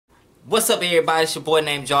What's up, everybody? It's your boy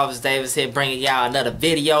named Jarvis Davis here, bringing y'all another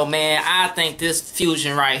video, man. I think this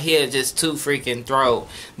fusion right here is just too freaking throw,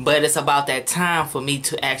 but it's about that time for me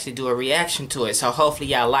to actually do a reaction to it. So hopefully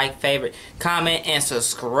y'all like, favorite, comment, and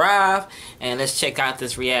subscribe, and let's check out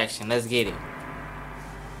this reaction. Let's get it.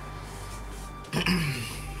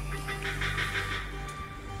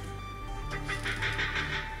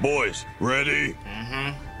 Boys, ready?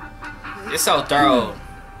 It's so thorough.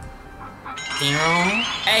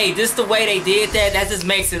 Hey, this the way they did that just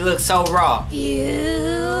makes it look so raw.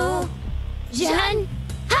 Fusion.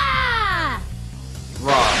 Ha!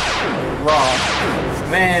 Raw.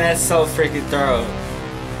 Man, that's so freaking thorough.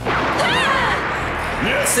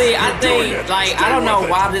 Yes, See, I think, like, I don't know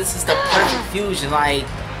why it. this is the perfect fusion. Like,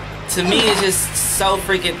 to me, it's just so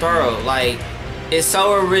freaking thorough. Like, it's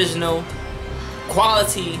so original.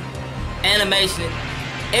 Quality, animation,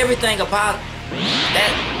 everything about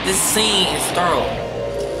that. This scene is thorough.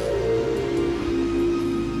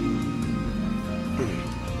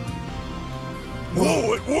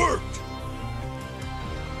 Whoa, it worked!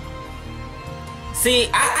 See,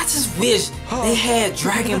 I just wish they had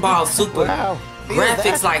Dragon Ball Super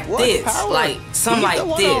graphics like this, like something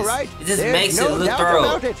like this. It just makes it look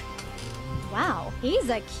thorough. Wow, he's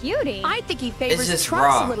a cutie. I think he favors just Trunks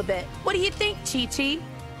raw. a little bit. What do you think, Chi-Chi?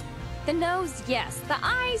 The nose, yes. The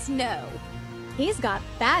eyes, no. He's got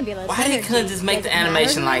fabulous Why they energy. couldn't just make the Doesn't matter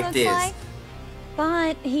animation who like he this? looks like,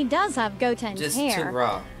 but he does have Goten's Just hair. too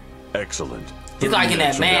raw. Excellent. He's like in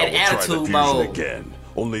that 30 minutes mad from now, we'll try the attitude fusion mode. Again.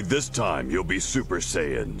 Only this time you'll be Super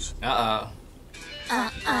Saiyans.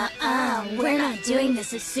 We're not doing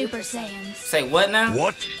this as Super Saiyans. Say what now?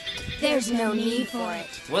 What? There's no need for it.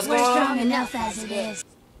 What's We're going on? strong enough as it is.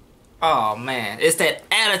 Oh man, it's that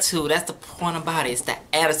attitude. That's the point about it. It's the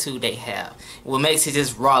attitude they have. What makes it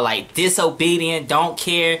just raw, like disobedient, don't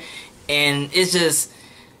care, and it's just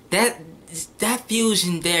that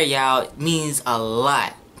fusion there, y'all, means a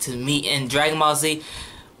lot to me. In Dragon Ball Z,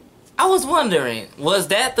 I was wondering, was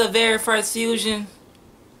that the very first fusion?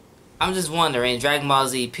 I'm just wondering. Dragon Ball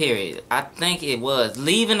Z, period. I think it was.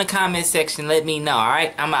 Leave in the comment section. Let me know. All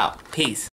right, I'm out. Peace.